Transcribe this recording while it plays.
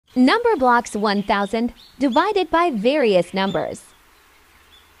Number blocks 1000 divided by various numbers.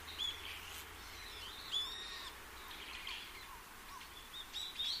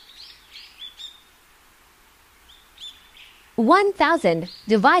 One thousand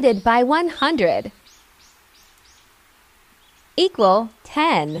divided by 100 equal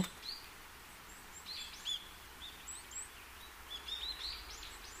 10.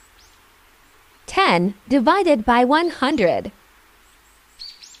 Ten divided by 100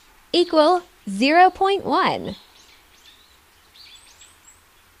 equal 0.1.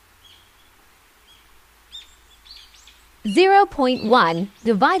 Zero point one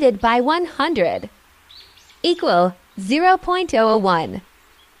divided by 100 equal 0.001.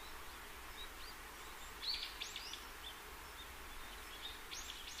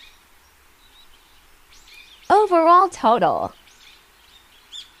 Overall total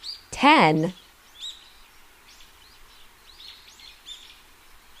 10.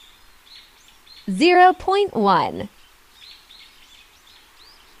 Zero point one.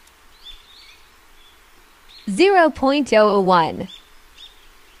 0.001.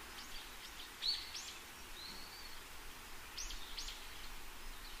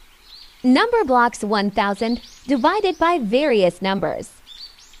 Number blocks 1000 divided by various numbers.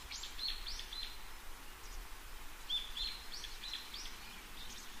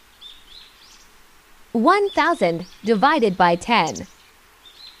 One thousand divided by 10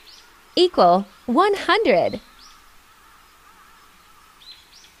 equal 100.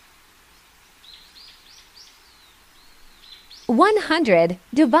 One hundred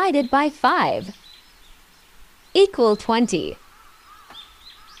divided by 5 equal 20.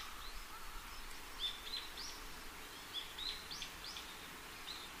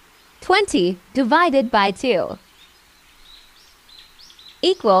 Twenty divided by 2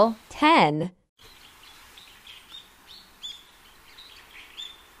 equal 10.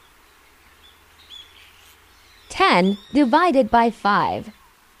 Ten divided by 5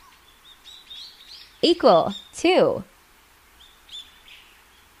 equal 2.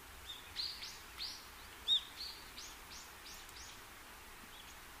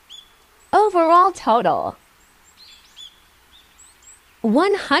 Overall total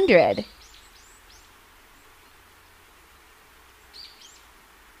 100.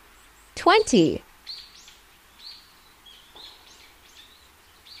 20.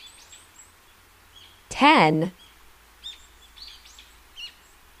 10.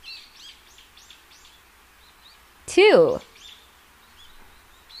 2.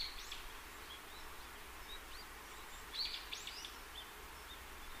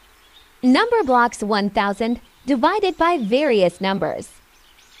 1000 divided by various numbers.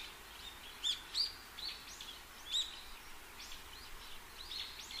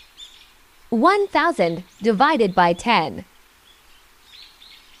 One thousand divided by 10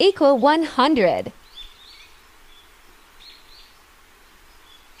 equal 100.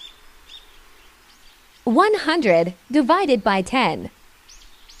 One hundred divided by 10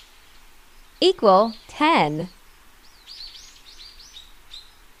 equal 10.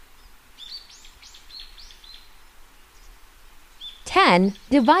 Ten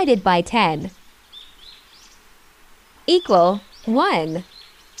divided by 10 equal 1.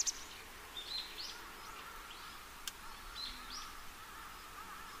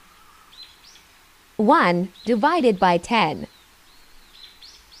 One divided by 10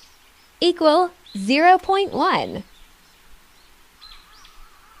 equal 0.1.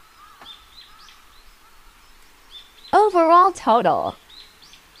 Overall total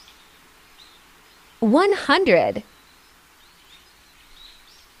 100.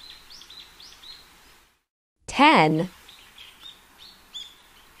 10.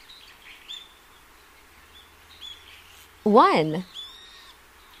 1.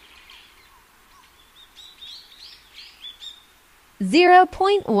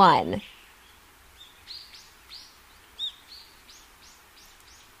 0.1.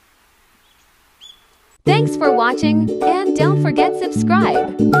 Thanks for watching, and don't forget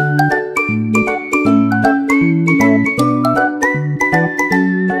subscribe.